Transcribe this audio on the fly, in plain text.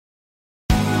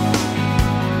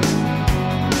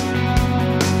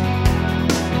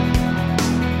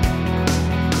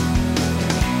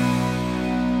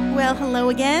Hello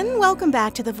again. Welcome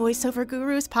back to the Voiceover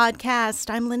Gurus podcast.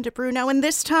 I'm Linda Bruno, and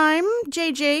this time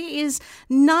JJ is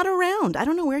not around. I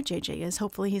don't know where JJ is.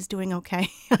 Hopefully he's doing okay.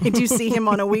 I do see him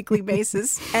on a weekly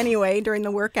basis anyway during the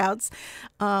workouts.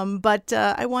 But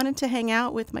I wanted to hang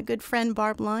out with my good friend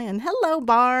Barb Lyon. Hello,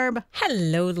 Barb.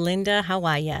 Hello, Linda. How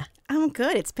are you? I'm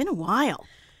good. It's been a while.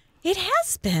 It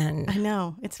has been. I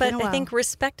know. It's been a while. But I think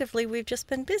respectively, we've just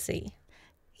been busy.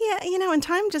 Yeah, and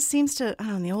time just seems to, I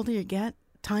don't know, the older you get,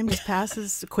 time just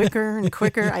passes quicker and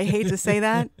quicker. I hate to say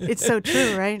that. It's so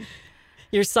true, right?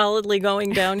 You're solidly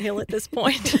going downhill at this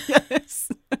point.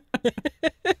 Yes.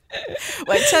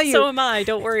 Well, I tell you. So am I.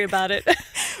 Don't worry about it.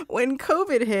 When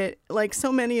COVID hit, like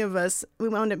so many of us, we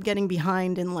wound up getting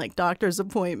behind in like doctor's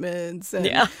appointments.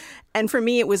 And for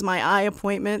me, it was my eye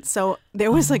appointment. So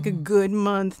there was like a good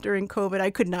month during COVID. I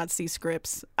could not see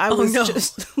scripts. I was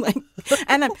just like,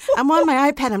 and I'm on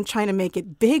my iPad. I'm trying to make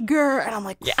it bigger. And I'm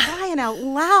like crying out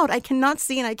loud. I cannot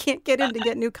see and I can't get in to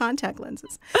get new contact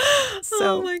lenses.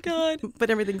 So, oh, my God. But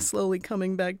everything's slowly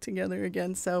coming back together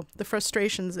again. So the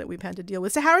frustrations that we've had to deal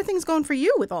with. So how are things going for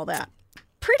you with all that?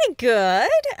 Pretty good.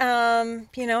 I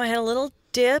had a little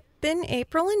dip in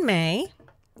April and May,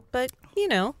 but,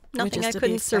 nothing I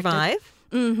couldn't survive.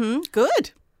 Mm-hmm.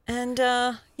 Good. And,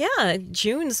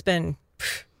 June's been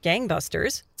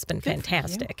gangbusters. It's been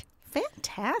fantastic.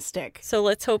 Fantastic. So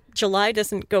let's hope July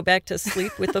doesn't go back to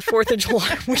sleep with the 4th of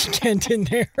July weekend in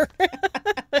there.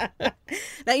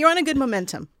 Now, you're on a good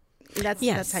momentum. That's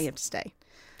how you have to stay.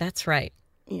 That's right.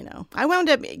 I wound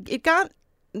up,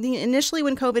 initially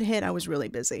when COVID hit, I was really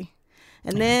busy.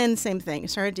 And then same thing,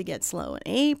 it started to get slow. In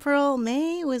April,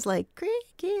 May was like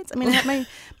crickets. I mean, I had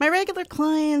my regular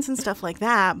clients and stuff like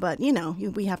that, but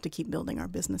we have to keep building our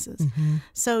businesses. Mm-hmm.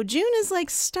 So June is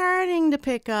like starting to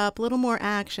pick up, a little more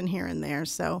action here and there.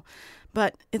 So,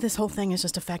 but this whole thing has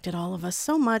just affected all of us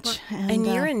so much. And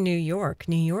you're in New York.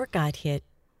 New York got hit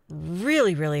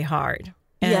really, really hard.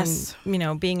 And, yes.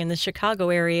 Being in the Chicago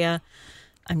area,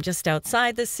 I'm just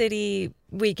outside the city.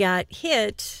 We got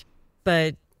hit,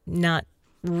 but not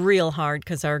real hard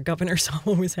because our governor saw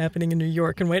what was happening in New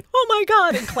York and went, oh, my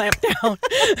God, and clamped down.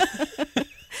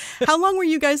 How long were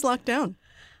you guys locked down?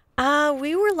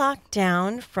 We were locked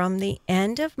down from the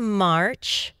end of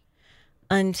March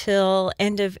until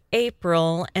end of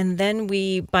April. And then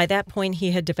by that point,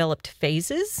 he had developed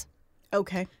phases.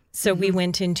 Okay. So we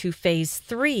went into phase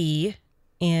 3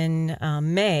 in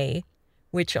May,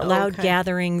 which allowed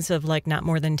gatherings of like not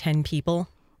more than 10 people.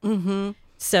 Mm-hmm.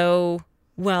 So,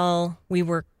 we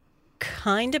were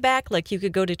kind of back. Like you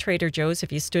could go to Trader Joe's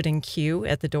if you stood in queue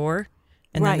at the door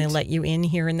and then they let you in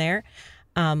here and there.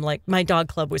 Like my dog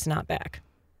club was not back.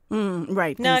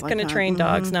 Right. Not going to train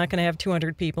dogs, not going to have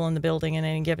 200 people in the building in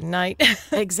any given night.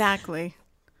 Exactly.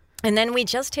 And then we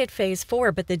just hit phase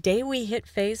 4. But the day we hit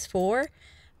phase 4,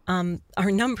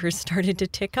 our numbers started to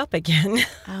tick up again.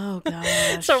 Oh,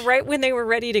 gosh. So right when they were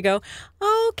ready to go,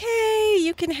 okay,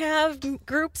 you can have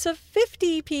groups of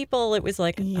 50 people, it was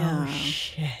like, oh,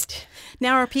 shit.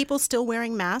 Now, are people still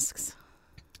wearing masks?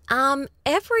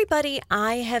 Everybody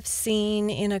I have seen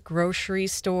in a grocery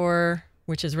store,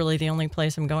 which is really the only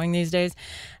place I'm going these days,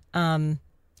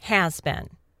 has been.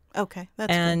 Okay,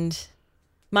 that's good.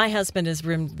 My husband has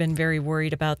been very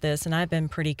worried about this, and I've been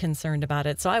pretty concerned about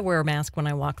it. So I wear a mask when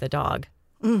I walk the dog.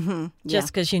 Mm-hmm. Just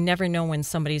because you never know when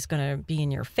somebody's going to be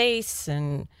in your face,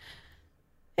 and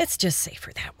it's just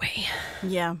safer that way.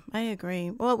 Yeah, I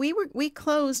agree. Well, we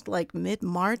closed like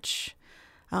mid-March,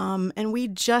 and we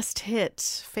just hit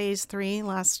phase 3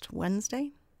 last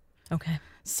Wednesday. Okay.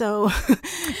 So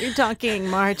you're talking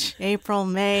March, April,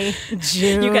 May,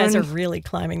 June. You guys are really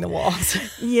climbing the walls.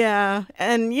 Yeah.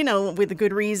 And, with a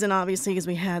good reason, obviously, because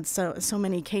we had so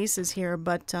many cases here.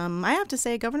 But I have to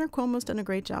say, Governor Cuomo's done a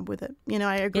great job with it.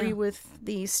 I agree with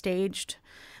the staged.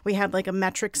 We had like a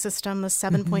metric system, a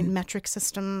 7-point metric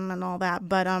system and all that.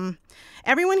 But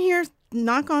everyone here,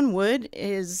 knock on wood,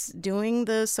 is doing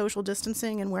the social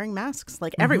distancing and wearing masks,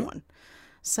 like everyone.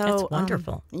 So that's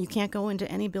wonderful. You can't go into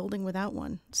any building without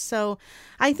one. So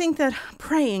I think that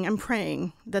I'm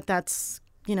praying that that's,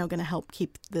 going to help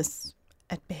keep this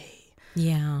at bay.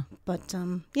 Yeah. But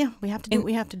we have to do what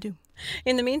we have to do.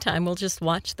 In the meantime, we'll just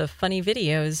watch the funny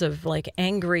videos of like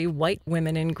angry white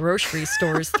women in grocery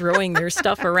stores throwing their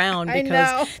stuff around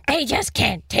because they just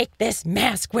can't take this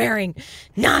mask wearing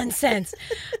nonsense.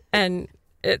 And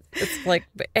it's like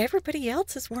everybody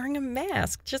else is wearing a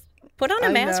mask. Just put on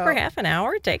a mask for half an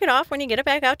hour, take it off when you get it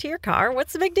back out to your car.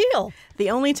 What's the big deal?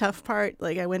 The only tough part,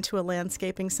 like I went to a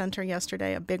landscaping center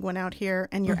yesterday, a big one out here,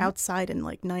 and you're outside in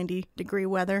like 90-degree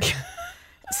weather.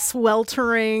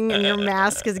 sweltering and your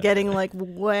mask is getting like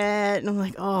wet. And I'm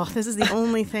like, oh, this is the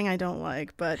only thing I don't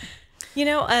like. But they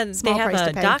have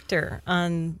a doctor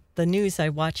on the news I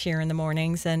watch here in the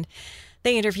mornings, and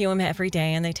they interview him every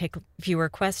day, and they take viewer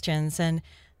questions. And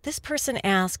this person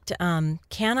asked,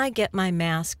 can I get my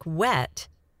mask wet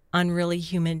on really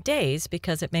humid days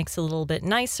because it makes it a little bit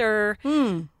nicer?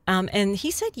 And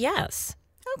he said yes.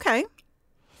 Okay.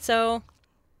 So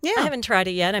yeah, I haven't tried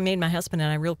it yet. I made my husband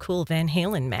and I real cool Van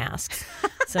Halen masks.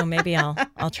 So maybe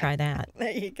I'll try that.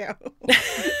 There you go.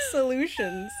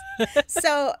 Solutions.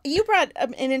 So you brought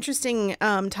an interesting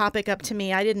topic up to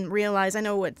me. I didn't realize. I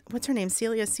know what's her name?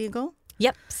 Celia Siegel.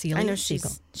 Yep, Celia. I know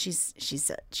Siegel.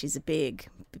 she's a big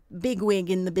wig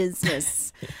in the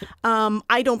business.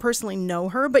 I don't personally know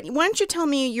her, but why don't you tell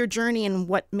me your journey and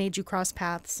what made you cross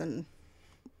paths and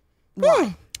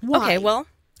why? Okay, well,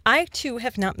 I too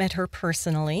have not met her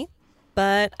personally,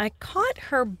 but I caught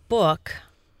her book.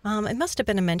 It must have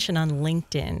been a mention on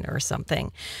LinkedIn or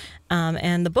something.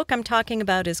 And the book I'm talking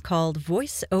about is called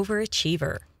Voice Over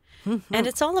Achiever. Mm-hmm. And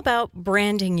it's all about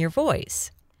branding your voice.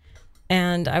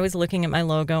 And I was looking at my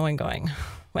logo and going,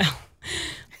 well,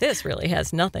 this really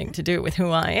has nothing to do with who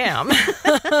I am.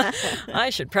 I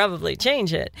should probably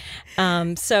change it.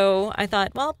 So I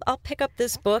thought, well, I'll pick up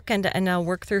this book and I'll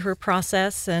work through her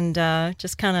process and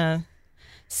just kind of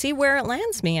see where it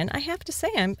lands me. And I have to say,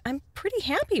 I'm pretty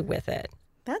happy with it.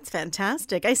 That's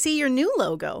fantastic. I see your new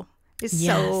logo is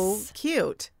so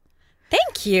cute.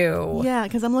 Thank you. Yeah,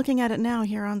 because I'm looking at it now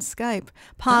here on Skype.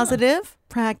 Positive,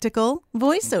 practical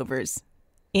voiceovers.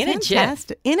 In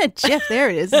Fantastic. a GIF. In a GIF. There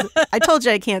it is. I told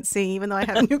you I can't see, even though I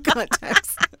have new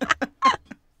contacts.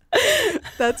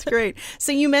 That's great.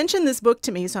 So you mentioned this book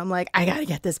to me, so I'm like, I got to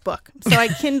get this book. So I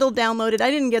Kindle downloaded.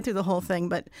 I didn't get through the whole thing,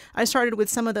 but I started with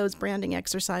some of those branding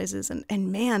exercises.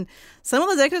 And man, some of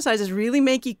those exercises really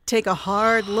make you take a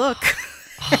hard look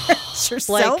at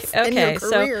yourself and your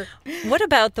career. So what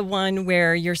about the one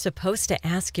where you're supposed to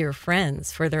ask your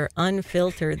friends for their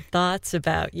unfiltered thoughts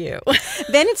about you?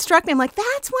 Then it struck me. I'm like,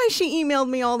 that's why she emailed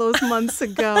me all those months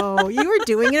ago. You were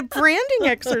doing a branding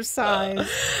exercise.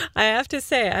 I have to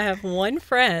say, I have one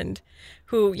friend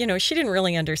who, she didn't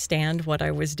really understand what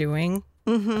I was doing.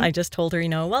 Mm-hmm. I just told her,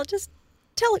 well, just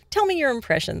tell me your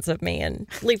impressions of me, and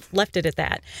left it at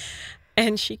that.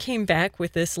 And she came back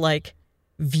with this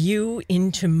view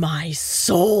into my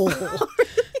soul.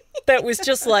 That was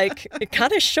just it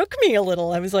kind of shook me a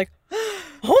little. I was like,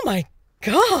 oh my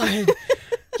God.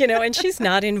 And she's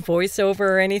not in voiceover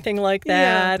or anything like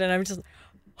that. Yeah. And I'm just,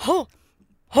 oh,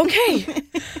 okay.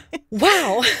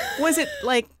 Wow. Was it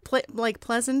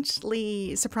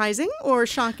pleasantly surprising or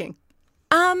shocking?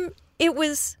 It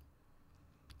was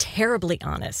terribly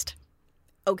honest.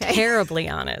 Okay. Terribly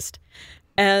honest.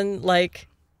 And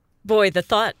boy,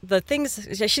 the things,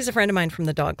 she's a friend of mine from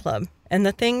the dog club, and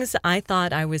the things I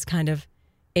thought I was kind of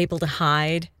able to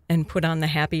hide and put on the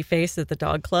happy face at the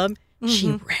dog club,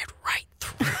 she read right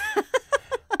through.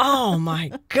 Oh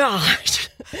my gosh.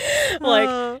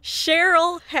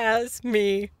 Cheryl has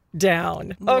me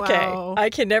down. Okay. Wow. I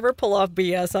can never pull off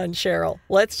BS on Cheryl.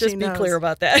 Let's just be clear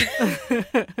about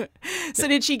that. So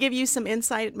did she give you some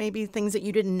insight, maybe things that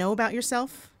you didn't know about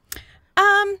yourself?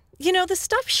 The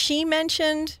stuff she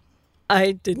mentioned,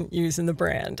 I didn't use in the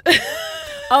brand.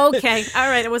 Okay. All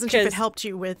right. I wasn't sure if it helped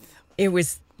you with. It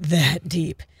was that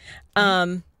deep.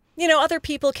 Other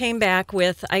people came back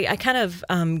with, I kind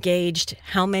of gauged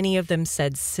how many of them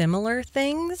said similar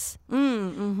things.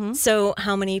 Mm-hmm. So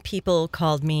how many people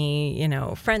called me,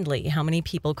 friendly? How many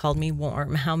people called me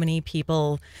warm? How many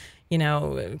people,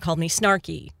 called me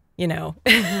snarky?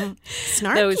 Mm-hmm.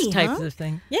 Snarky, those types of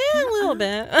things. Yeah, a little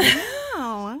bit.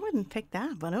 Oh, I wouldn't pick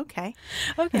that, but okay.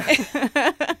 Okay.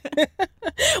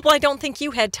 Well, I don't think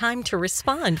you had time to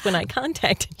respond when I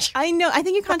contacted you. I know. I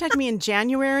think you contacted me in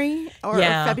January or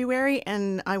February,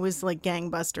 and I was like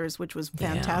gangbusters, which was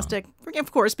fantastic. Yeah.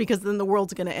 Of course, because then the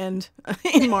world's going to end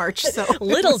in March. So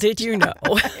little did you know.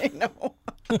 I know.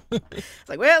 It's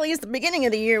like, well, at least the beginning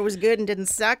of the year was good and didn't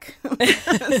suck.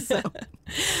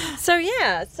 So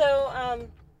yeah. So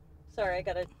sorry, I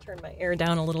got to turn my air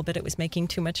down a little bit. It was making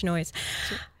too much noise.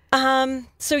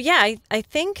 So yeah, I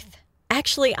think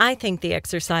the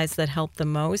exercise that helped the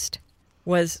most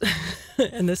was,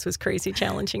 and this was crazy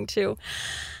challenging too,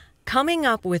 coming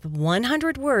up with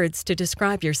 100 words to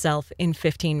describe yourself in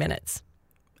 15 minutes.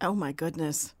 Oh my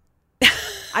goodness.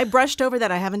 I brushed over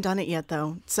that. I haven't done it yet,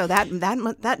 though. So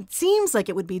that seems like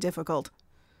it would be difficult.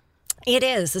 It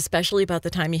is, especially about the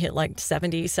time you hit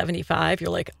 70, 75. You're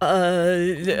like, what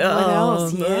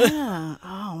else? Yeah.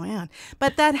 Oh, man.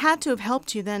 But that had to have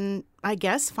helped you then, I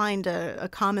guess, find a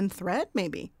common thread,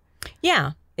 maybe.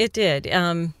 Yeah. it did.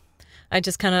 I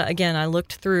just kind of, again, I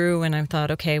looked through and I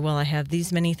thought, okay, well, I have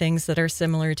these many things that are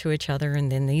similar to each other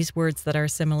and then these words that are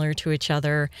similar to each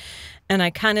other. And I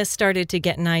kind of started to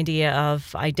get an idea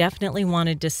of, I definitely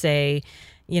wanted to say,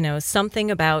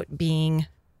 something about being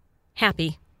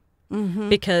happy. Mm-hmm.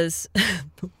 Because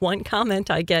one comment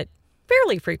I get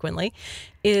fairly frequently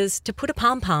is to put a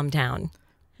pom-pom down.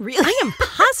 Really? I am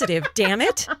positive, damn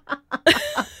it.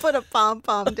 Put a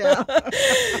pom-pom down.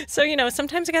 So,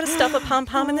 sometimes I got to stuff a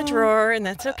pom-pom in the drawer, and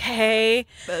that's okay.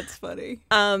 That's funny.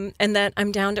 And that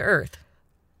I'm down to earth.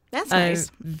 That's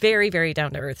nice. Very, very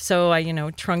down to earth. So I,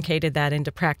 truncated that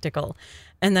into practical.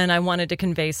 And then I wanted to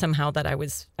convey somehow that I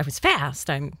was fast.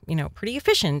 I'm, pretty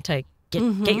efficient. I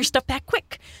get your stuff back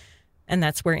quick. And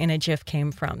that's where In a GIF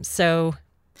came from. So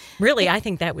really, I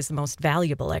think that was the most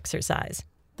valuable exercise.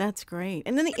 That's great.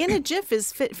 And then the In a GIF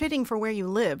is fitting for where you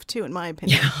live, too, in my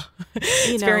opinion. Yeah.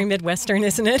 It's very Midwestern,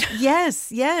 isn't it?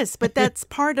 Yes. But that's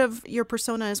part of your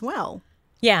persona as well.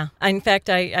 Yeah. In fact,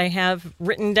 I have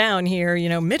written down here,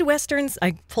 Midwesterns.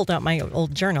 I pulled out my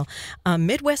old journal.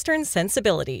 Midwestern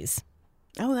sensibilities.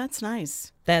 Oh, that's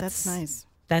nice. That's nice.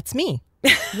 That's me.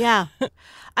 Yeah.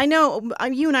 I know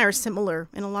you and I are similar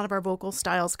in a lot of our vocal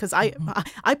styles because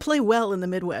I play well in the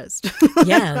Midwest.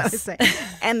 Yes.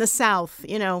 And the South,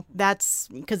 that's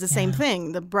because the same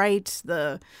thing, the bright,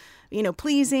 the,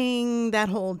 pleasing, that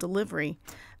whole delivery.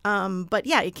 But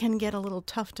yeah, it can get a little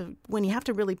tough when you have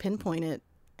to really pinpoint it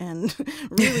and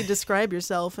really describe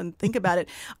yourself and think about it.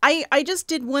 I just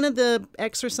did one of the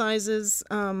exercises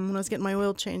when I was getting my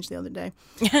oil changed the other day.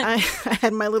 I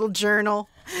had my little journal,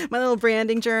 my little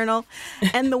branding journal,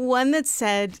 and the one that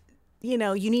said, you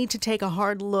need to take a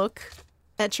hard look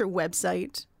at your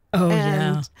website. Oh,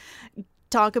 and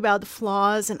talk about the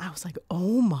flaws. And I was like,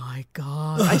 oh my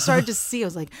God. I started to see, I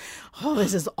was like, oh,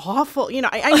 this is awful.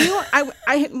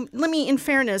 I knew, in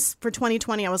fairness, for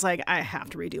 2020, I was like, I have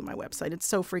to redo my website. It's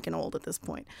so freaking old at this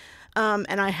point.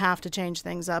 And I have to change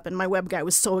things up. And my web guy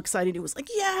was so excited. He was like,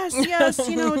 yes,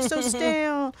 it's so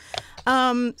stale.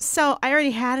 So I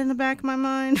already had it in the back of my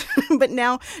mind. But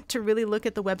now to really look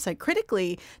at the website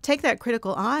critically, take that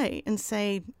critical eye and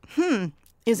say,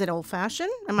 is it old-fashioned?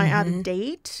 Am I out of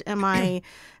date? Am I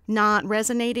not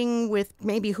resonating with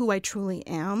maybe who I truly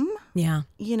am? Yeah.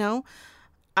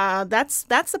 That's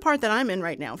the part that I'm in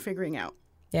right now, figuring out.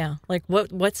 Yeah. Like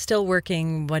what's still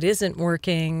working, what isn't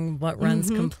working, what runs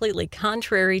completely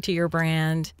contrary to your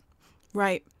brand.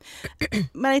 Right.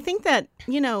 But I think that,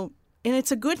 and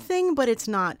it's a good thing, but it's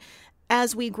not.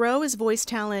 As we grow as voice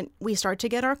talent, we start to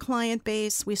get our client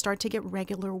base, we start to get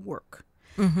regular work.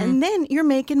 And then you're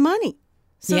making money.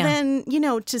 So then,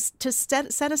 to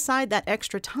set aside that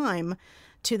extra time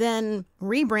to then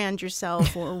rebrand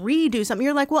yourself or redo something,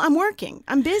 you're like, well, I'm working.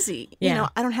 I'm busy. Yeah.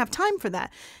 I don't have time for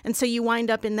that. And so you wind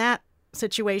up in that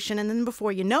situation. And then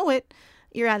before you know it,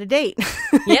 you're out of date.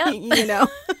 Yeah.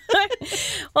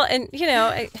 Well, and,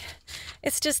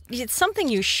 it's something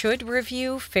you should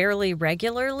review fairly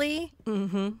regularly.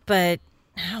 But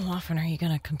how often are you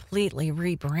going to completely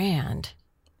rebrand?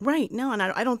 Right. No, and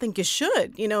I don't think you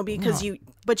should, because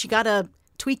but you got to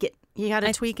tweak it. You got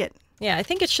to tweak it. Yeah, I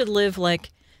think it should live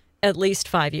like at least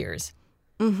 5 years.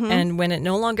 And when it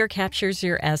no longer captures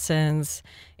your essence,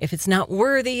 if it's not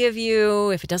worthy of you,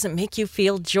 if it doesn't make you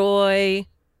feel joy,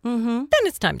 then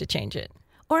it's time to change it.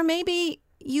 Or maybe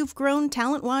you've grown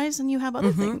talent-wise and you have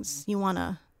other things you want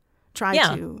to try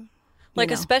to.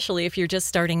 Especially if you're just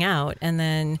starting out and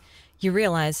then you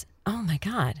realize, oh my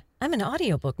God, I'm an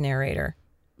audiobook narrator.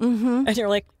 And you're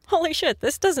like, holy shit,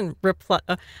 this doesn't reply.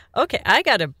 Okay, I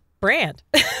got a brand.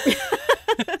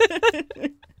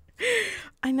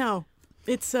 I know.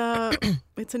 It's an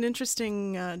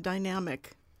interesting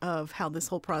dynamic of how this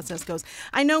whole process goes.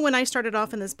 I know when I started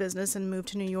off in this business and moved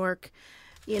to New York,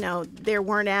 there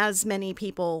weren't as many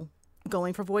people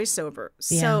going for voiceover.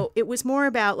 So it was more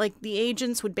about the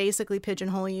agents would basically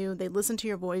pigeonhole you. They'd listen to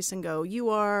your voice and go, you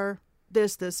are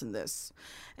this, this, and this.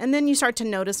 And then you start to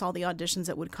notice all the auditions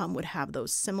that would have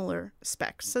those similar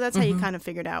specs. So that's how you kind of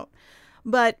figured out.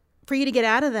 But for you to get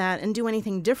out of that and do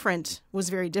anything different was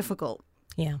very difficult.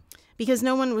 Yeah. Because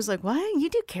no one was like, what? You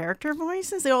do character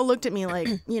voices? They all looked at me like,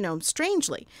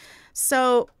 strangely.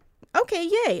 So, okay,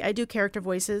 yay. I do character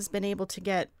voices, been able to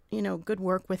get, good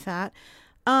work with that.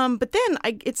 But then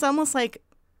it's almost like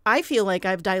I feel like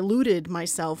I've diluted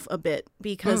myself a bit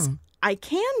because I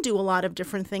can do a lot of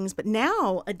different things, but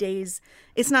nowadays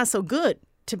it's not so good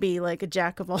to be like a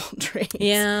jack of all trades.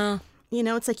 Yeah.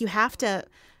 It's like you have to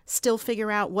still figure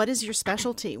out what is your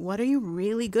specialty. What are you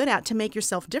really good at to make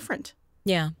yourself different?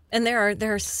 Yeah. And there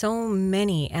are so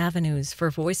many avenues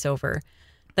for voiceover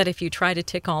that if you try to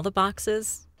tick all the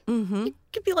boxes, Mm-hmm. You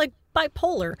could be like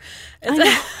bipolar.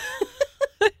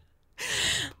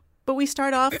 But we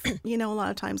start off, a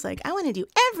lot of times like, I want to do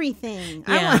everything.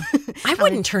 Yeah. I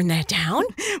wouldn't turn that down.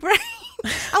 Right.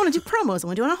 I want to do promos. I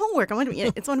want to do homework. I want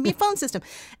to be a phone system.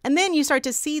 And then you start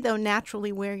to see, though,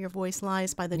 naturally where your voice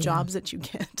lies by the jobs that you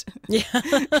get. Yeah.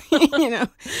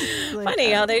 Like,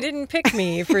 funny how they didn't pick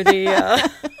me for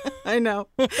the... I know.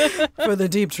 For the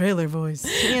deep trailer voice.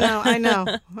 I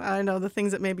know the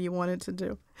things that maybe you wanted to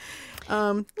do.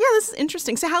 This is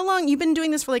interesting. So how long, you've been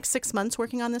doing this for like 6 months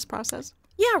working on this process?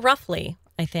 Yeah, roughly,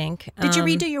 I think. Did you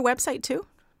redo your website too?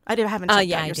 I haven't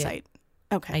checked out your site.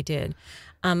 Okay. I did.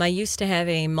 I used to have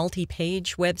a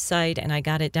multi-page website, and I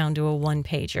got it down to a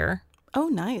one-pager. Oh,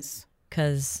 nice.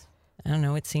 Because, I don't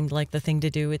know, it seemed like the thing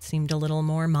to do. It seemed a little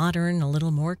more modern, a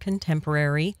little more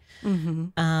contemporary.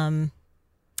 Mm-hmm.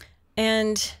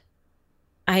 And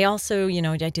I also,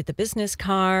 I did the business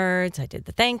cards, I did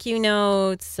the thank you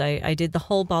notes, I did the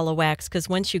whole ball of wax, because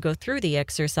once you go through the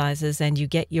exercises and you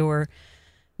get your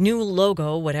new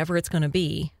logo, whatever it's going to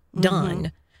be,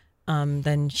 done,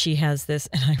 then she has this,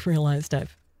 and I realized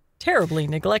I've terribly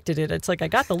neglected it. It's like I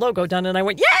got the logo done and I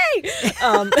went, yay!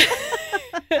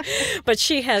 But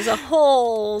she has a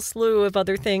whole slew of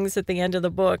other things at the end of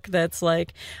the book that's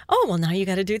like, oh, well, now you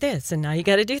got to do this, and now you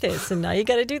got to do this, and now you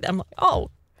got to do that. I'm like, oh,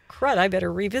 crud, I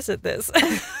better revisit this.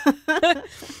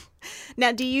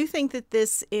 Now, do you think that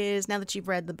this is, now that you've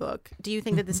read the book, do you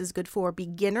think that this is good for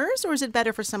beginners, or is it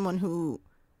better for someone who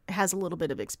has a little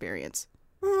bit of experience?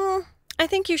 I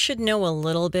think you should know a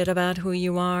little bit about who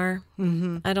you are.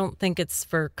 Mm-hmm. I don't think it's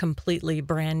for completely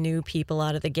brand new people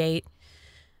out of the gate.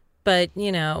 But,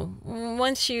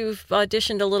 once you've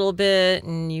auditioned a little bit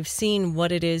and you've seen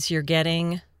what it is you're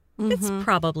getting, it's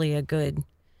probably a good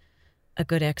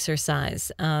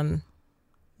exercise. The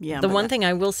one thing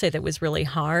I will say that was really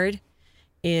hard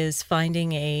is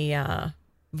finding a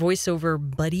voiceover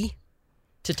buddy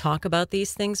to talk about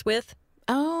these things with.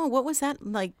 Oh, what was that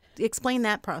like? Explain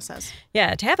that process.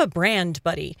 Yeah, to have a brand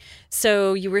buddy.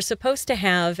 So you were supposed to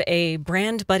have a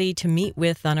brand buddy to meet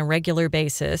with on a regular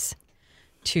basis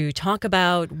to talk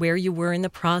about where you were in the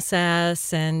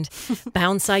process and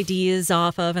bounce ideas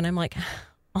off of. And I'm like,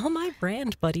 all my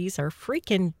brand buddies are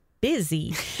freaking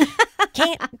busy.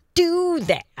 Can't do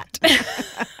that.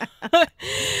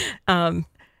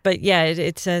 But yeah,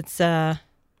 it's a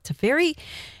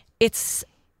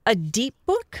deep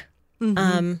book.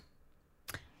 Mm-hmm.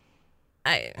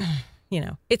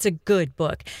 It's a good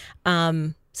book.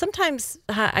 Sometimes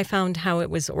I found how it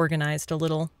was organized a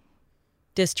little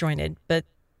disjointed, but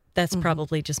that's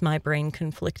probably just my brain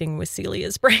conflicting with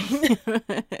Celia's brain.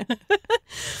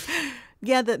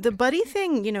 Yeah, the buddy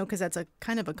thing, because that's a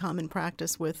kind of a common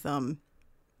practice with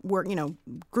work,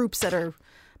 groups that are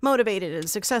motivated and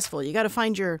successful. You got to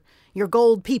find your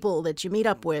gold people that you meet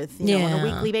up with, on a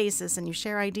weekly basis, and you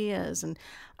share ideas. And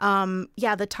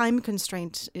the time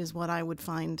constraint is what I would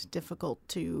find difficult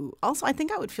to. Also, I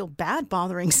think I would feel bad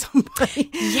bothering somebody.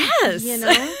 Yes,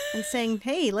 and saying,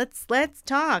 "Hey, let's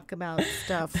talk about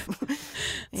stuff."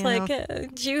 It's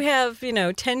like, do you have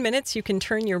 10 minutes? You can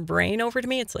turn your brain over to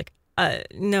me. It's like,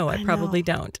 no, I probably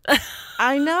don't.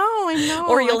 I know.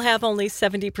 Or you'll have only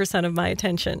 70% of my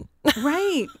attention.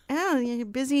 Right. Yeah, you're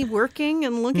busy working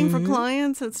and looking for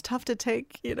clients. It's tough to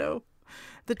take,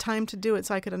 the time to do it.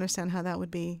 So I could understand how that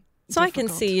would be So difficult. I can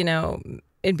see,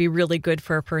 it'd be really good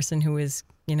for a person who is,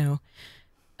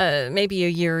 maybe a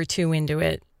year or two into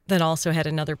it, that also had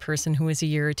another person who was a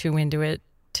year or two into it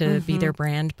to be their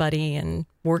brand buddy and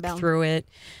work through it.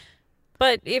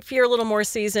 But if you're a little more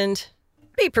seasoned,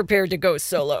 be prepared to go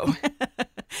solo.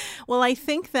 Well, I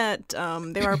think that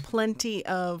there are plenty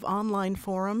of online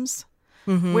forums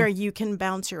where you can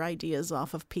bounce your ideas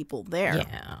off of people there.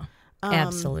 Yeah,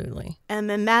 absolutely. And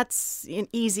then that's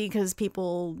easy because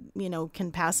people,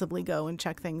 can passively go and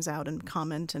check things out and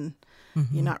comment, and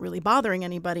you're not really bothering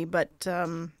anybody. But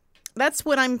that's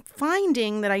what I'm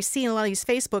finding that I see in a lot of these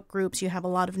Facebook groups. You have a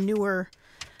lot of newer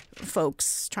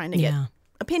folks trying to get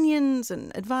opinions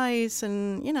and advice,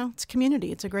 and it's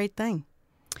community. It's a great thing.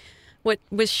 What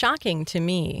was shocking to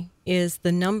me is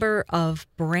the number of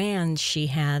brands she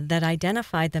had that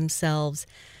identified themselves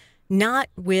not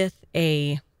with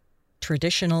a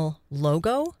traditional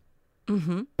logo,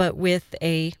 but with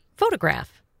a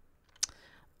photograph.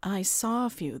 I saw a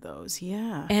few of those,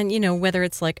 yeah. And, whether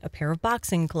it's like a pair of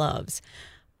boxing gloves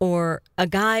or a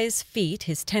guy's feet,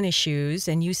 his tennis shoes,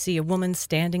 and you see a woman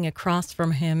standing across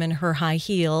from him in her high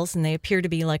heels, and they appear to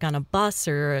be like on a bus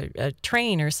or a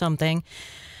train or something.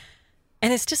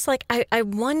 And it's just like, I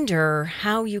wonder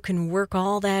how you can work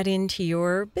all that into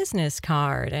your business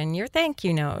card and your thank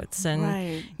you notes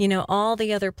and, all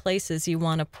the other places you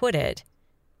want to put it.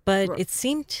 But it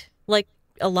seemed like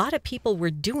a lot of people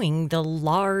were doing the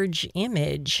large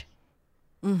image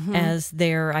as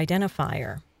their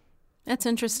identifier. That's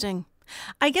interesting.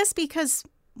 I guess because,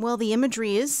 the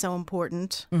imagery is so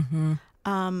important.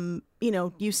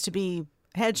 Used to be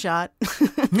headshot.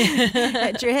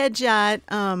 At your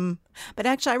headshot. But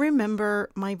actually, I remember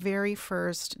my very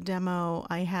first demo.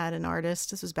 I had an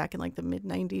artist, this was back in like the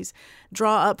mid-90s,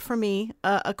 draw up for me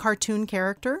a cartoon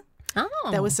character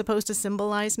that was supposed to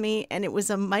symbolize me. And it was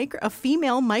a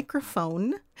female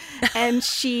microphone. And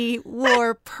she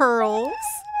wore pearls.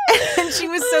 And she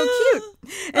was so cute.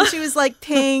 And she was like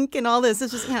pink and all this.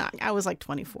 This was, I was like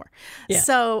 24. Yeah.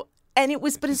 So,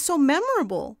 but it's so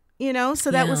memorable. So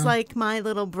that was like my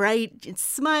little bright,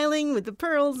 smiling with the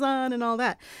pearls on and all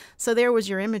that. So there was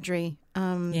your imagery.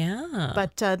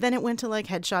 But then it went to like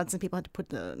headshots and people had to put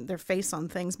their face on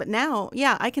things. But now,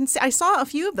 I can see. I saw a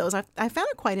few of those. I found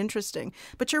it quite interesting.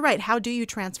 But you're right. How do you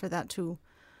transfer that to,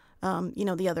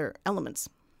 the other elements?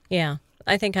 Yeah,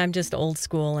 I think I'm just old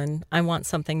school and I want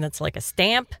something that's like a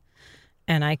stamp.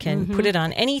 And I can put it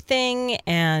on anything,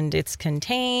 and it's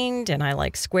contained, and I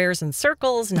like squares and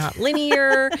circles, not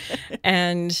linear,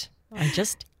 and I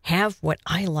just have what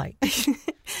I like.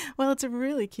 Well, it's a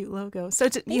really cute logo. So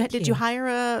did you hire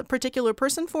a particular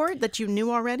person for it that you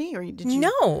knew already, or did you?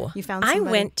 No, you found somebody?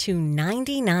 I went to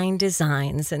 99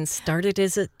 Designs and started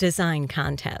as a design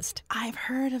contest. I've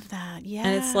heard of that, yeah.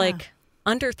 And it's like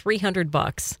under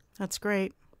 $300. That's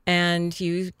great. And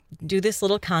you do this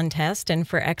little contest, and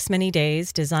for X many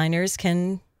days, designers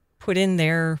can put in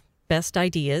their best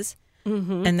ideas,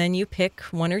 and then you pick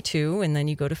one or two, and then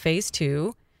you go to phase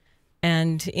 2,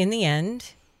 and in the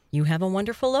end, you have a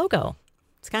wonderful logo.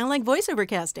 It's kind of like voiceover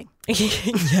casting.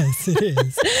 Yes, it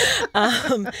is.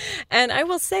 And I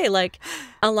will say, like,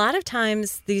 a lot of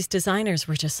times these designers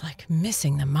were just like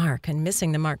missing the mark.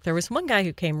 There was one guy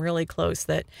who came really close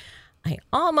that I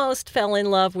almost fell in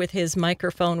love with his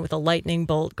microphone with a lightning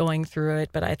bolt going through it,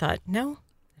 but I thought, no,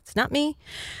 it's not me.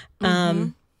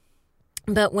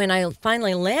 But when I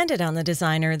finally landed on the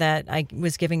designer that I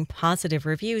was giving positive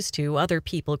reviews to, other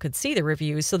people could see the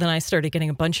reviews. So then I started getting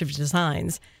a bunch of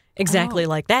designs exactly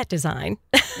like that design.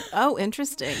 Oh,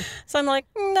 interesting. So I'm like,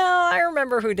 no, I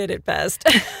remember who did it best.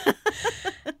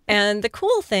 And the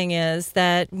cool thing is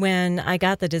that when I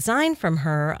got the design from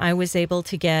her, I was able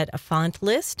to get a font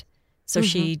list. So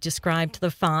she described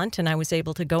the font, and I was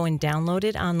able to go and download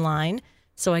it online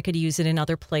so I could use it in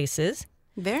other places.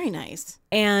 Very nice.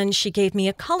 And she gave me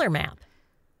a color map.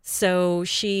 So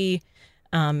she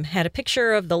had a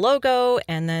picture of the logo,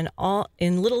 and then all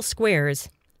in little squares,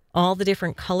 all the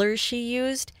different colors she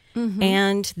used,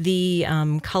 and the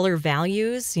color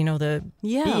values, the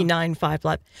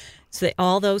B95. So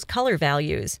all those color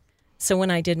values. So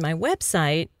when I did my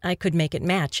website, I could make it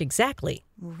match exactly.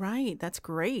 Right. That's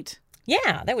great.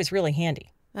 Yeah, that was really handy.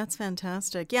 That's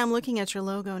fantastic. Yeah, I'm looking at your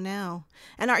logo now.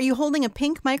 And are you holding a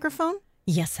pink microphone?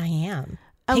 Yes, I am.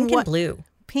 Pink and blue.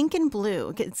 Pink and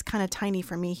blue. It's kind of tiny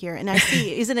for me here. And I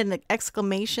see, is it an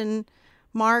exclamation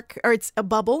mark, or it's a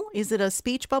bubble? Is it a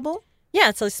speech bubble? Yeah,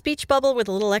 it's a speech bubble with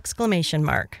a little exclamation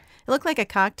mark. It looked like a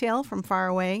cocktail from far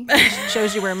away. It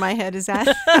shows you where my head is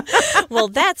at. Well,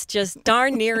 that's just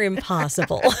darn near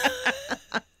impossible.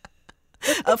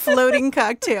 A floating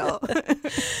cocktail.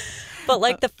 But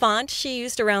like the font she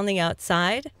used around the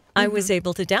outside, I was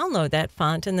able to download that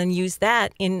font and then use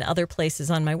that in other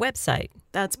places on my website.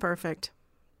 That's perfect.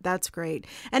 That's great.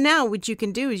 And now what you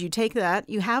can do is you take that,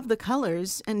 you have the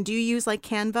colors, and do you use like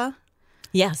Canva?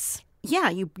 Yes. Yeah,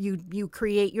 you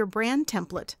create your brand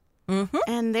template.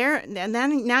 And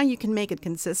then now you can make it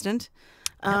consistent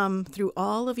through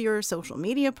all of your social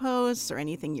media posts or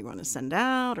anything you want to send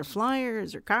out, or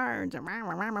flyers or cards. I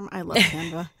love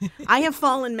Canva. I have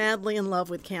fallen madly in love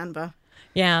with Canva.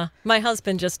 Yeah, my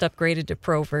husband just upgraded to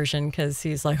pro version because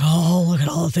he's like, oh, look at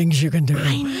all the things you can do.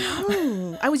 I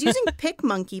know. I was using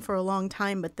PicMonkey for a long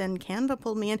time, but then Canva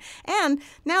pulled me in. And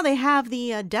now they have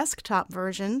the desktop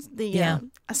versions.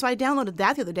 So I downloaded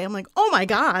that the other day. I'm like, oh my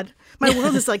God, my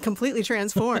world is like completely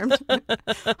transformed.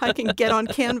 I can get on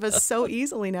Canva so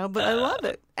easily now, but I love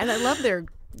it. And I love their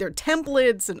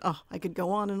templates, and I could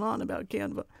go on and on about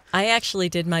Canva. I actually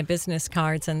did my business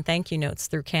cards and thank you notes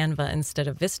through Canva instead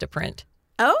of Vistaprint.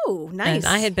 Oh, nice. And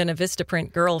I had been a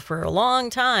Vistaprint girl for a long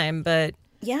time, but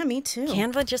yeah, me too.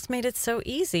 Canva just made it so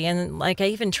easy. And like I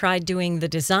even tried doing the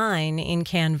design in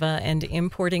Canva and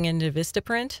importing into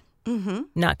Vistaprint.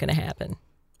 Not going to happen.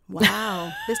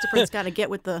 Wow. Vistaprint's got to get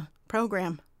with the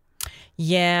program.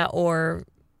 Yeah, or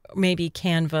maybe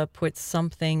Canva puts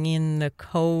something in the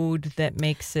code that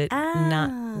makes it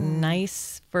not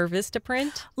nice for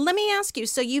Vistaprint. Let me ask you,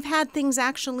 so you've had things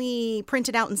actually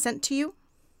printed out and sent to you?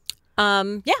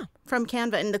 Yeah. From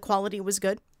Canva, and the quality was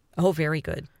good? Oh, very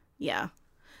good. Yeah.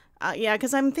 Yeah,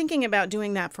 because I'm thinking about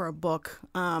doing that for a book,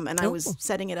 and I was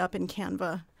setting it up in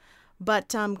Canva. But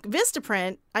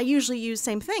Vistaprint, I usually use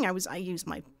same thing. I use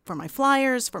for my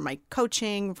flyers, for my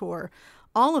coaching, for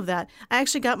all of that. I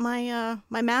actually got my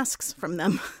my masks from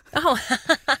them. Oh,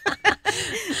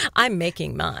 I'm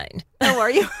making mine. Oh, are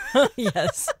you?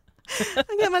 Yes. I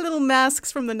got my little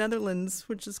masks from the Netherlands,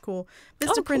 which is cool.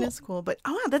 Vistaprint is cool. But,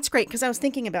 wow, that's great, because I was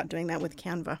thinking about doing that with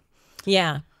Canva.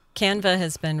 Yeah. Canva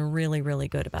has been really, really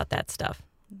good about that stuff.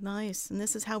 Nice. And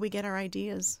this is how we get our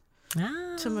ideas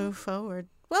Ah. to move forward.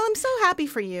 Well, I'm so happy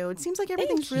for you. It seems like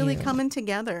everything's really coming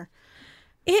together.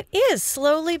 It is,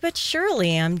 slowly but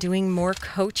surely. I'm doing more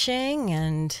coaching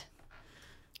and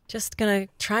just going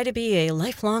to try to be a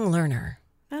lifelong learner.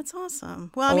 That's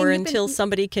awesome. Well, or until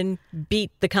somebody can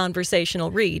beat the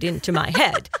conversational read into my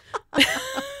head.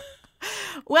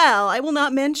 Well, I will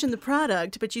not mention the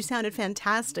product, but you sounded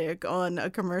fantastic on a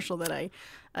commercial that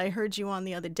I heard you on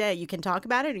the other day. You can talk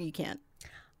about it or you can't?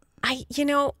 I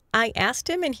asked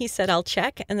him and he said, I'll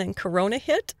check. And then Corona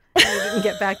hit. And I didn't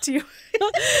get back to you.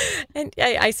 And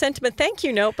I sent him a thank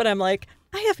you note, but I'm like,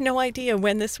 I have no idea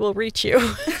when this will reach you.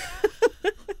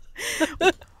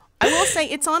 I will say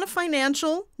it's on a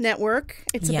financial network.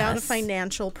 It's about a Yes.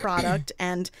 financial product.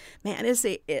 And, man, it's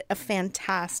a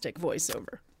fantastic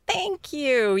voiceover. Thank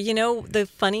you. You know, the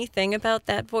funny thing about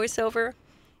that voiceover,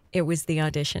 it was the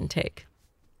audition take.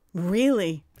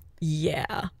 Really?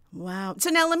 Yeah. Wow. So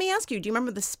now let me ask you, do you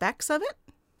remember the specs of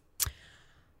it?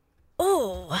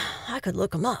 Oh, I could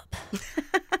look them up.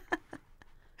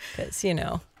 Because,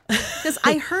 Because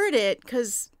I heard it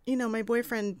because, my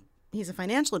boyfriend, he's a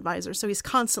financial advisor, so he's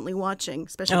constantly watching,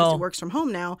 especially because he works from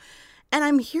home now. And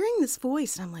I'm hearing this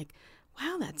voice, and I'm like,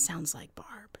 wow, that sounds like Barb.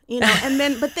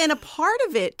 But then a part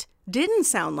of it didn't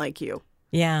sound like you.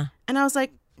 Yeah. And I was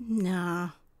like, nah,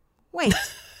 wait.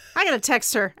 I got to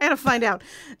text her. I got to find out,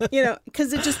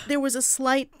 because there was a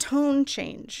slight tone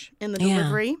change in the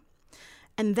delivery.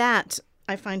 And that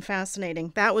I find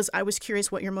fascinating. I was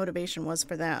curious what your motivation was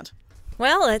for that.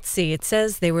 Well, let's see. It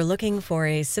says they were looking for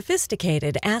a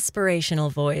sophisticated, aspirational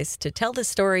voice to tell the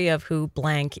story of who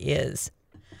blank is.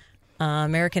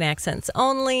 American accents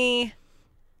only.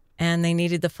 And they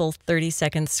needed the full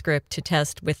 30-second script to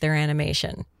test with their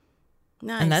animation.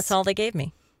 Nice. And that's all they gave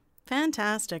me.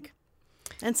 Fantastic.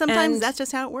 And sometimes that's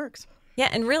just how it works. Yeah,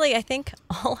 and really, I think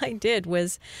all I did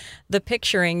was the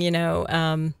picturing,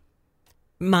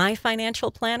 my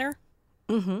financial planner,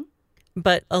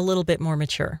 but a little bit more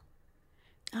mature.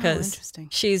 Because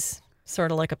she's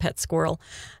sort of like a pet squirrel.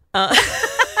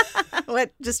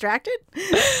 What, distracted?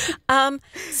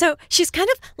 So she's kind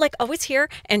of like always here,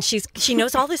 and she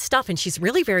knows all this stuff, and she's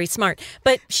really very smart.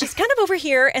 But she's kind of over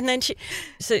here, and then she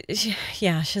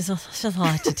has a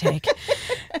lot to take.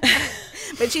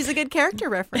 But she's a good character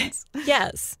reference.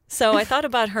 Yes. So I thought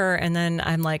about her, and then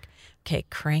I'm like, okay,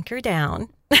 crank her down.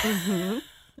 Mm-hmm.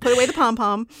 Put away the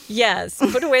pom-pom. Yes.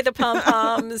 Put away the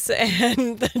pom-poms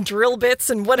and the drill bits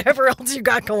and whatever else you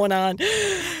got going on.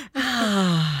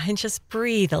 And just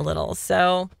breathe a little.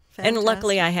 So, Fantastic. And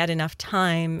luckily I had enough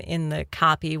time in the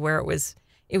copy where it was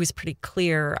pretty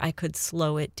clear. I could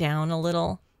slow it down a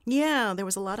little. Yeah, there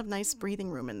was a lot of nice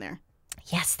breathing room in there.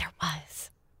 Yes, there was.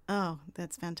 Oh,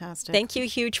 that's fantastic. Thank you,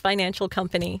 huge financial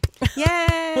company.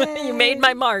 Yay! You made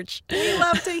my March. We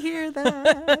love to hear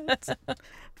that.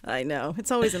 I know.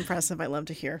 It's always impressive. I love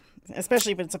to hear,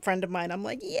 especially if it's a friend of mine. I'm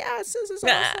like, yes, this is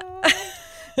awesome.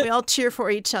 We all cheer for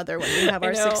each other when we have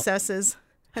our successes.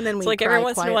 And then we like cry every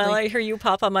once quietly. in a while I hear you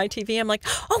pop on my TV. I'm like,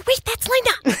 oh, wait, that's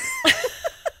Linda.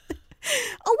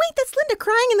 Oh, wait, that's Linda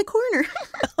crying in the corner.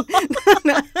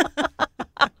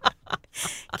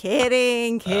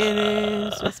 Kidding.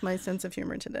 It's just my sense of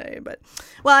humor today. But,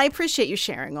 well, I appreciate you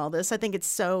sharing all this. I think it's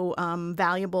so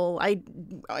valuable. My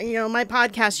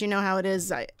podcast, you know how it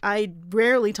is. I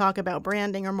rarely talk about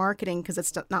branding or marketing because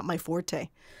it's not my forte.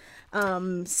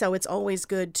 So it's always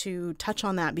good to touch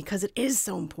on that because it is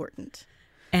so important.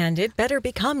 And it better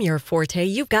become your forte.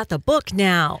 You've got the book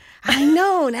now. I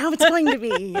know. Now it's going to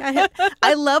be.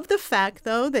 I love the fact,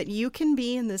 though, that you can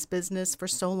be in this business for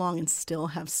so long and still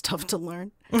have stuff to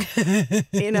learn.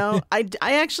 I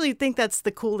actually think that's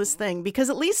the coolest thing because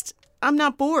at least I'm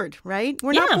not bored, right?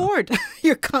 We're not bored.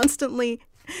 You're constantly,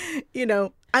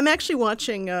 I'm actually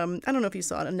watching, I don't know if you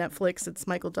saw it on Netflix. It's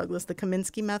Michael Douglas, The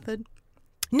Kaminsky Method.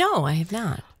 No, I have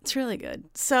not. It's really good.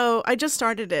 So I just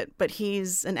started it, but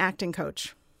he's an acting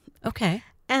coach. Okay.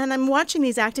 And I'm watching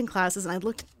these acting classes, and I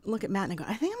look at Matt and I go,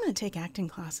 I think I'm going to take acting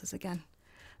classes again.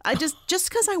 I just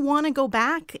because I want to go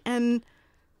back and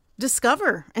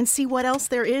discover and see what else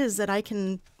there is that I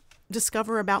can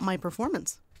discover about my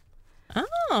performance.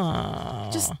 Oh.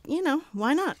 Just,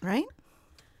 why not, right?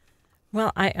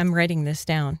 Well, I'm writing this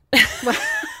down.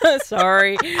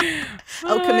 Sorry.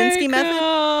 Kaminsky method?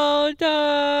 Oh,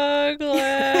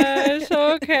 Douglas.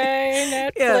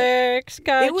 Okay, Netflix. Yeah.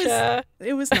 Gotcha.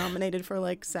 It was nominated for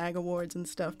like SAG Awards and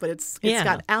stuff, but it's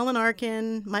got Alan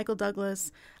Arkin, Michael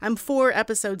Douglas. I'm 4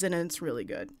 episodes in and it's really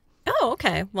good. Oh,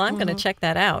 okay. Well, I'm going to check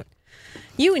that out.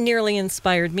 You nearly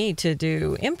inspired me to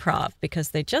do improv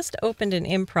because they just opened an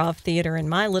improv theater in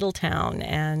my little town,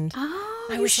 and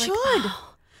I was like,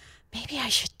 maybe I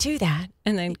should do that.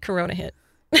 And then Corona hit.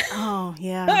 Oh,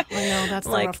 yeah. I know. That's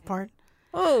the rough part.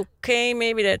 Okay,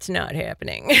 maybe that's not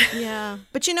happening. Yeah.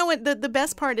 But you know what? The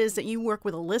best part is that you work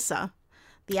with Alyssa,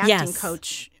 the acting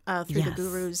coach through the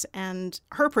Gurus, and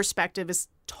her perspective is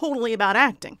totally about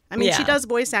acting. I mean, she does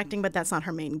voice acting, but that's not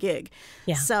her main gig.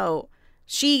 Yeah. So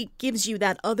she gives you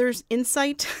that other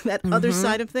insight, that other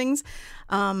side of things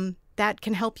that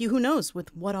can help you, who knows,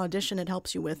 with what audition it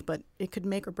helps you with, but it could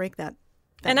make or break that.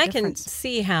 And I can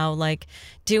see how, like,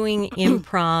 doing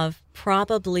improv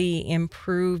probably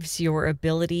improves your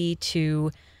ability to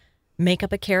make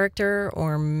up a character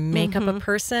or make up a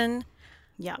person.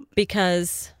 Yeah.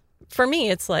 Because for me,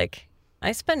 it's like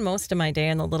I spend most of my day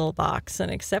in the little box,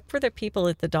 and except for the people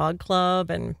at the dog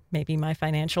club and maybe my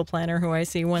financial planner who I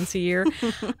see once a year,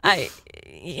 I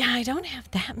don't have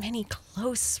that many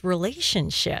close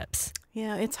relationships.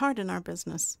 Yeah, it's hard in our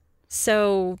business.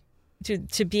 So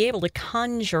to be able to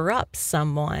conjure up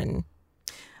someone,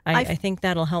 I think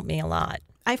that'll help me a lot.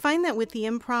 I find that with the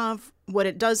improv, what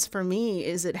it does for me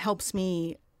is it helps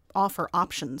me offer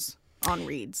options on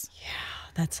reads. Yeah,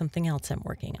 that's something else I'm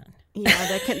working on.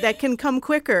 Yeah, that can come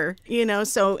quicker,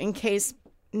 so in case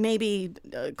maybe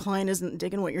a client isn't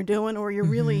digging what you're doing, or you're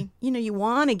really, you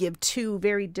want to give 2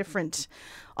 very different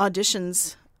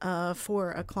auditions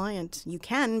for a client, you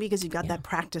can, because you've got that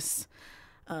practice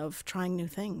of trying new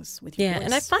things with your voice.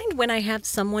 And I find when I have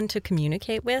someone to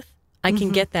communicate with, I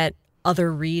can get that other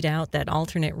readout, that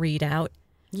alternate readout.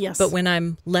 Yes. But when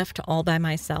I'm left all by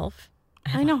myself, I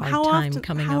have a hard time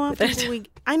coming up with it.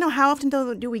 I know. How often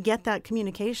do we get that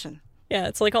communication? Yeah,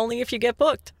 it's like only if you get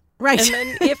booked. Right. And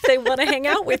then if they want to hang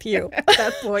out with you. At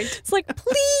that point. It's like,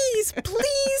 please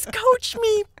coach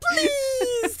me,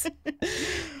 please.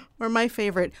 Or my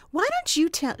favorite, why don't you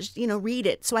read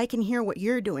it so I can hear what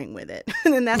you're doing with it?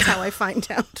 And then that's how I find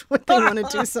out what they want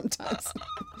to do sometimes.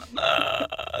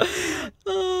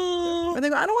 Or they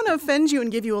go, I don't want to offend you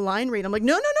and give you a line read. I'm like,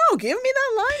 no, give me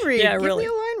that line read. Yeah, give really. me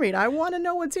a line read. I want to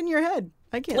know what's in your head.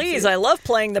 I can't. Please, I love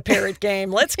playing the parrot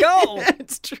game. Let's go.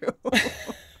 It's true.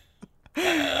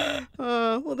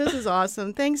 Well, this is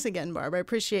awesome. Thanks again, Barb. I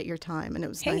appreciate your time, and it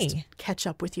was nice to catch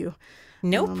up with you.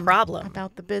 No problem.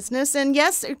 About the business. And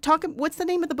yes, what's the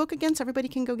name of the book again so everybody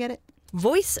can go get it?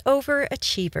 Voice-Over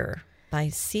Achiever by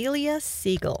Celia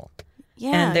Siegel.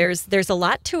 Yeah. And there's a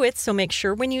lot to it, so make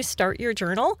sure when you start your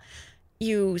journal,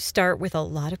 you start with a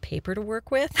lot of paper to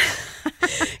work with.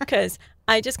 Because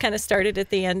I just kind of started at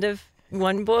the end of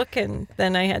one book, and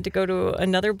then I had to go to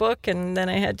another book, and then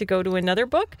I had to go to another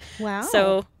book. Wow.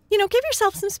 So, give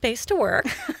yourself some space to work.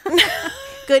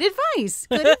 Good advice.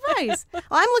 Good advice. Well,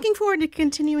 I'm looking forward to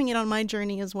continuing it on my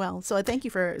journey as well. So I thank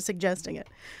you for suggesting it.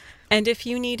 And if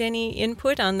you need any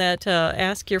input on that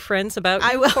ask your friends about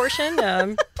you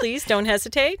portion, please don't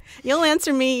hesitate. You'll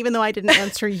answer me even though I didn't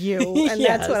answer you. And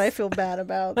that's what I feel bad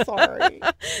about. Sorry.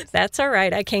 That's all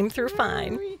right. I came through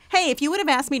fine. Hey, if you would have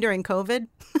asked me during COVID.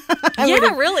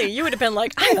 Really. You would have been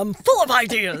like, I am full of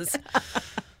ideas.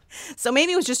 So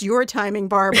maybe it was just your timing,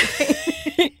 Barb.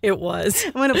 It was.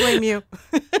 I'm going to blame you.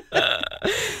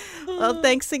 Well,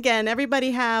 thanks again.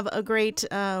 Everybody have a great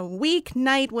week,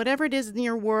 night, whatever it is in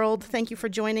your world. Thank you for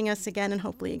joining us again, and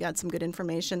hopefully you got some good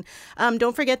information.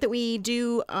 Don't forget that we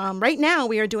do, right now,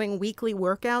 we are doing weekly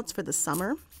workouts for the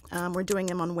summer. We're doing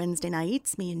them on Wednesday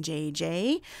nights, me and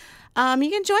JJ. You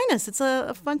can join us. It's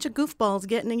a bunch of goofballs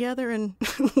getting together and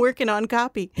working on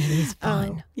copy. It is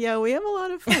fun. Yeah, we have a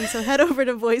lot of fun. So head over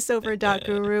to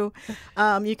voiceover.guru.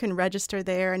 You can register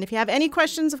there. And if you have any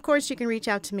questions, of course, you can reach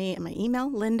out to me at my email,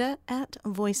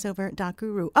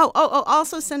 linda@voiceover.guru.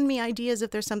 Also send me ideas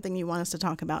if there's something you want us to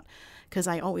talk about, because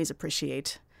I always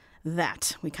appreciate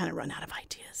that. We kind of run out of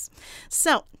ideas.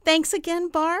 So thanks again,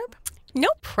 Barb. No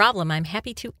problem. I'm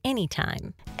happy to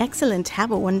anytime. Excellent.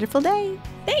 Have a wonderful day.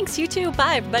 Thanks. You too.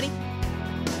 Bye, everybody.